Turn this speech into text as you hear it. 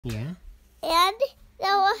Yeah? And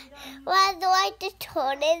there was like the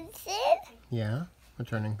turning thing. Yeah, the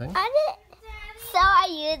turning thing. So I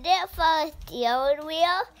used it for a steering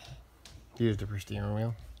wheel. You used it for steering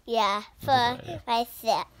wheel? Yeah, for my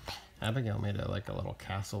ship. Abigail made it like a little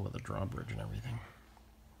castle with a drawbridge and everything.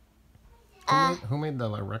 Who made the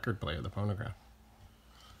record player, the phonograph?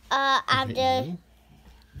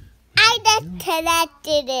 I just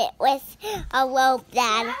connected it with a rope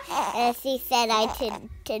then, and she said I could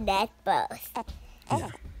connect both. Yeah.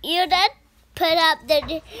 You just put up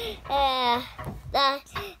the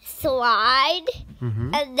slide,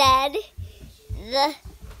 and then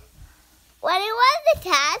when it was the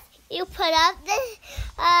test, you put up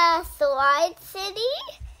the slide city.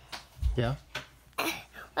 Yeah.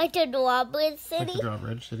 Like the drawbridge city. Like the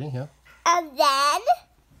drawbridge city, yeah. And then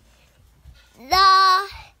the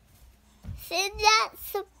thing that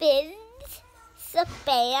spins,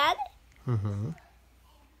 span.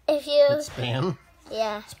 If you... It span?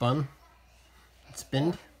 Yeah. Spun? It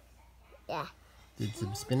spinned? Yeah. Did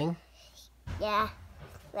some spinning? Yeah.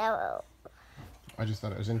 No. I just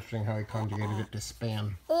thought it was interesting how he conjugated it to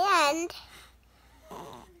span. And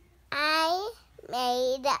I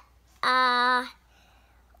made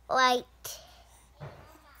like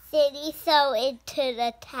city so into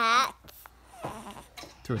the taps.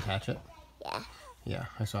 To attach it? Yeah. Yeah,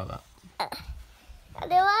 I saw that.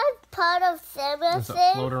 And it was part of Does Simonson.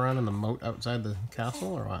 it float around in the moat outside the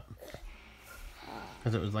castle or what?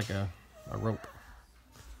 Because it was like a rope.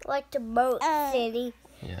 Like the moat city.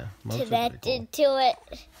 Yeah, moats are pretty Connected cool. to it.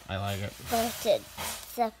 I like it. But it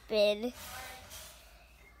spin.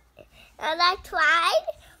 And I tried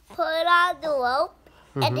put it on the rope,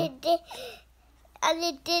 and it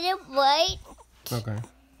didn't break. Okay.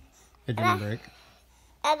 It didn't break.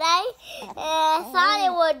 And I thought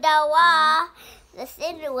it would go off. The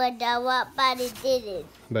cinder would go up, but it didn't.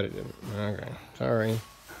 But it didn't. Okay. Sorry.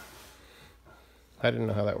 I didn't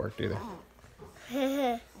know how that worked either.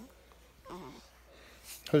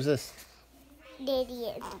 Who's this?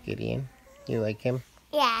 Gideon. Gideon. You like him?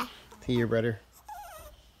 Yeah. He your brother?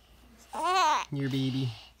 Your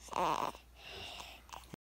baby?